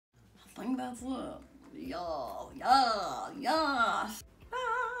think that's it. Yeah. Bye.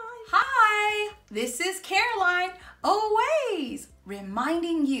 Hi, this is Caroline, always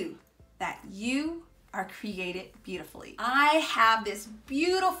reminding you that you are created beautifully. I have this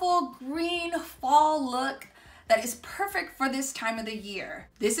beautiful green fall look that is perfect for this time of the year.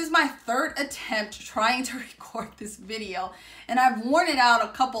 This is my third attempt trying to record this video, and I've worn it out a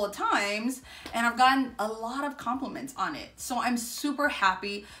couple of times and I've gotten a lot of compliments on it. So I'm super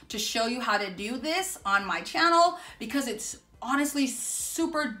happy to show you how to do this on my channel because it's honestly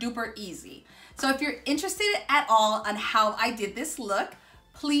super duper easy. So if you're interested at all on how I did this look,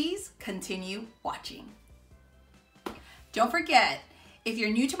 please continue watching. Don't forget, if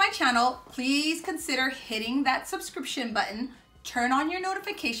you're new to my channel, please consider hitting that subscription button, turn on your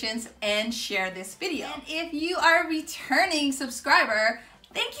notifications, and share this video. And if you are a returning subscriber,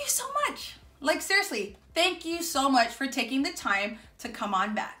 thank you so much. Like seriously, thank you so much for taking the time to come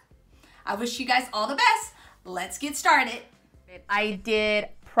on back. I wish you guys all the best. Let's get started. I did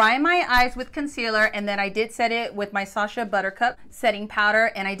prime my eyes with concealer, and then I did set it with my Sacha Buttercup setting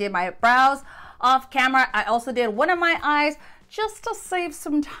powder, and I did my brows off camera. I also did one of my eyes just to save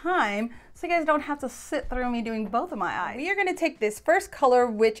some time so you guys don't have to sit through me doing both of my eyes. We are gonna take this first color,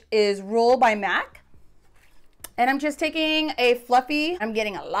 which is Roll by MAC. And I'm just taking a fluffy, I'm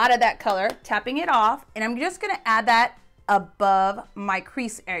getting a lot of that color, tapping it off, and I'm just gonna add that above my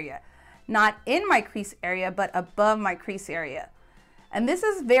crease area. Not in my crease area, but above my crease area. And this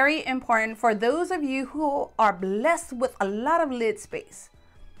is very important for those of you who are blessed with a lot of lid space.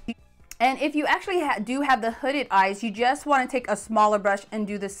 And if you actually do have the hooded eyes, you just want to take a smaller brush and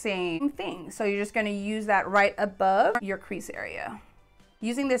do the same thing. So you're just going to use that right above your crease area.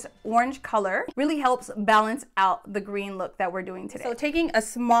 Using this orange color really helps balance out the green look that we're doing today. So taking a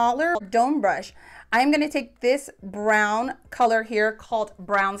smaller dome brush, I'm going to take this brown color here called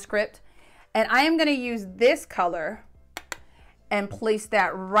Brown Script, and I am going to use this color and place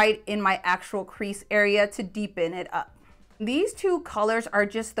that right in my actual crease area to deepen it up. These two colors are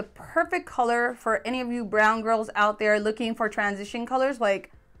just the perfect color for any of you brown girls out there looking for transition colors.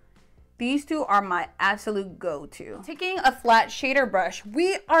 Like, these two are my absolute go-to. Taking a flat shader brush,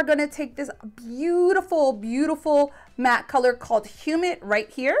 we are gonna take this beautiful, beautiful matte color called Humid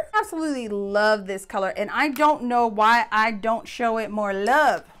right here. Absolutely love this color, and I don't know why I don't show it more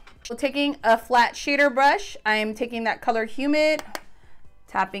love. So taking a flat shader brush, I am taking that color Humid,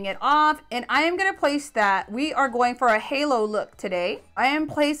 tapping it off, and I am gonna place that. We are going for a halo look today. I am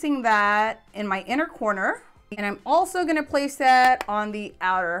placing that in my inner corner, and I'm also gonna place that on the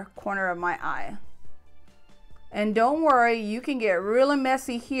outer corner of my eye. And don't worry, you can get really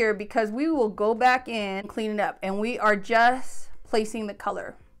messy here because we will go back in and clean it up, and we are just placing the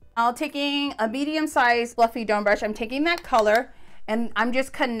color. Now taking a medium-sized fluffy dome brush, I'm taking that color, and I'm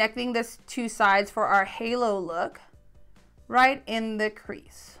just connecting this two sides for our halo look right in the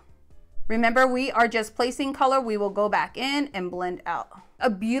crease. Remember, we are just placing color. We will go back in and blend out. A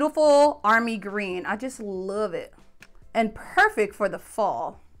beautiful army green. I just love it. And perfect for the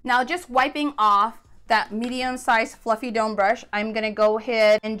fall. Now just wiping off that medium-sized fluffy dome brush, I'm gonna go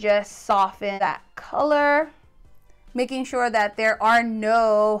ahead and just soften that color, making sure that there are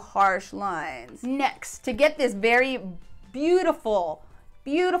no harsh lines. Next, to get this very beautiful,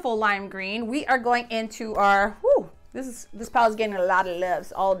 beautiful lime green, we are going into our, this powder's getting a lot of love.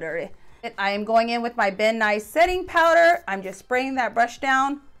 It's all dirty. I am going in with my Ben Nye setting powder. I'm just spraying that brush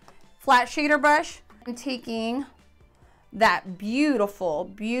down. Flat shader brush. I'm taking that beautiful,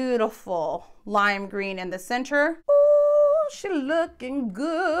 beautiful lime green in the center. Ooh, she looking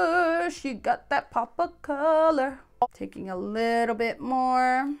good. She got that pop of color. Taking a little bit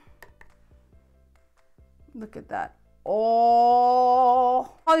more. Look at that.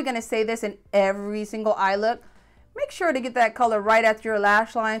 Oh, probably gonna say this in every single eye look. Make sure to get that color right at your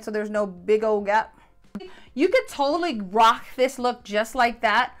lash line so there's no big old gap. You could totally rock this look just like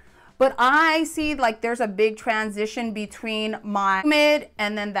that, but I see like there's a big transition between my mid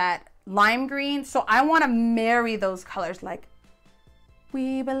and then that lime green. So I want to marry those colors like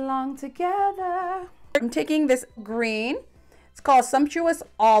we belong together. I'm taking this green. It's called Sumptuous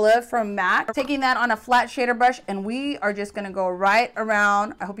Olive from MAC. Taking that on a flat shader brush, and we are just going to go right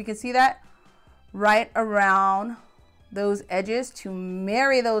around. I hope you can see that. Right around those edges to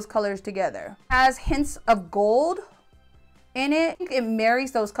marry those colors together. It has hints of gold in it. It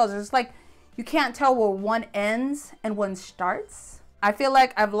marries those colors. It's like you can't tell where one ends and one starts. I feel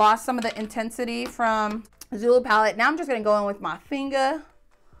like I've lost some of the intensity from Zulu palette. Now I'm just gonna go in with my finger,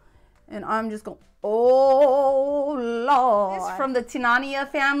 and I'm just going, oh Lord. This from the Tinania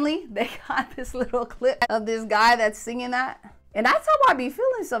family. They got this little clip of this guy that's singing that. And that's how I be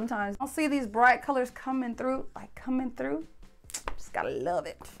feeling sometimes. I'll see these bright colors coming through, Just gotta love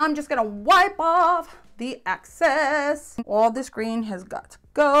it. I'm just gonna wipe off the excess. All this green has got to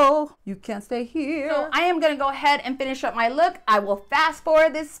go. You can't stay here. So I am gonna go ahead and finish up my look. I will fast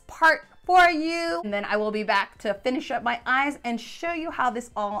forward this part for you, and then I will be back to finish up my eyes and show you how this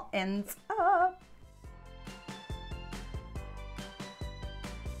all ends up.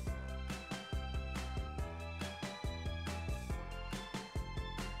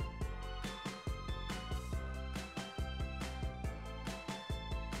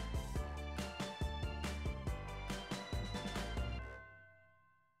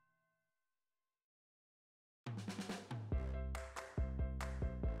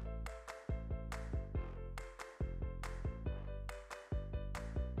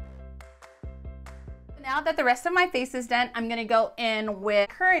 Now that the rest of my face is done, I'm gonna go in with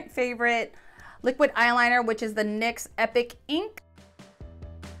current favorite liquid eyeliner, which is the NYX Epic Ink.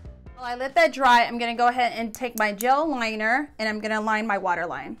 While I let that dry, I'm gonna go ahead and take my gel liner and I'm gonna line my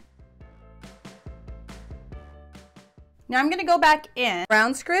waterline. Now I'm gonna go back in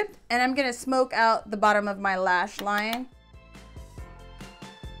brown script and I'm gonna smoke out the bottom of my lash line.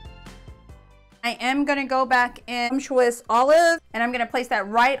 I am gonna go back in Sumptuous Olive and I'm gonna place that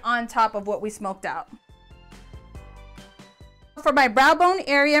right on top of what we smoked out. For my brow bone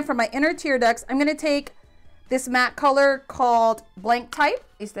area, for my inner tear ducts, I'm gonna take this matte color called Blank Type.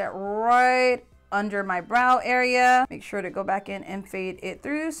 Place that right under my brow area. Make sure to go back in and fade it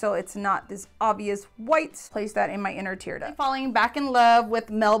through so it's not this obvious white. Place that in my inner tear duct. Falling back in love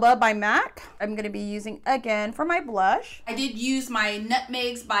with Melba by MAC. I'm gonna be using again for my blush. I did use my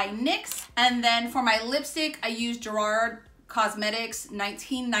Nutmegs by NYX, and then for my lipstick, I used Gerard Cosmetics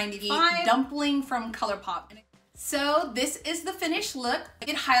 1995 Dumpling from ColourPop. So this is the finished look. I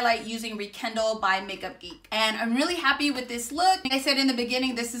did highlight using Rekindle by Makeup Geek. And I'm really happy with this look. Like I said in the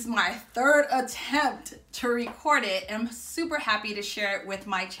beginning, this is my third attempt to record it. And I'm super happy to share it with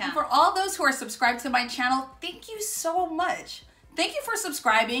my channel. And for all those who are subscribed to my channel, thank you so much. Thank you for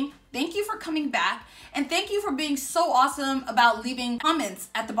subscribing. Thank you for coming back. And thank you for being so awesome about leaving comments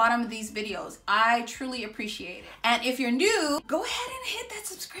at the bottom of these videos. I truly appreciate it. And if you're new, go ahead and hit that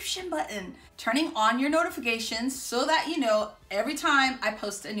subscription button, turning on your notifications so that you know every time I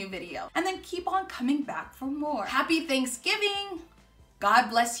post a new video. And then keep on coming back for more. Happy Thanksgiving. God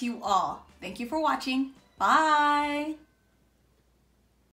bless you all. Thank you for watching. Bye.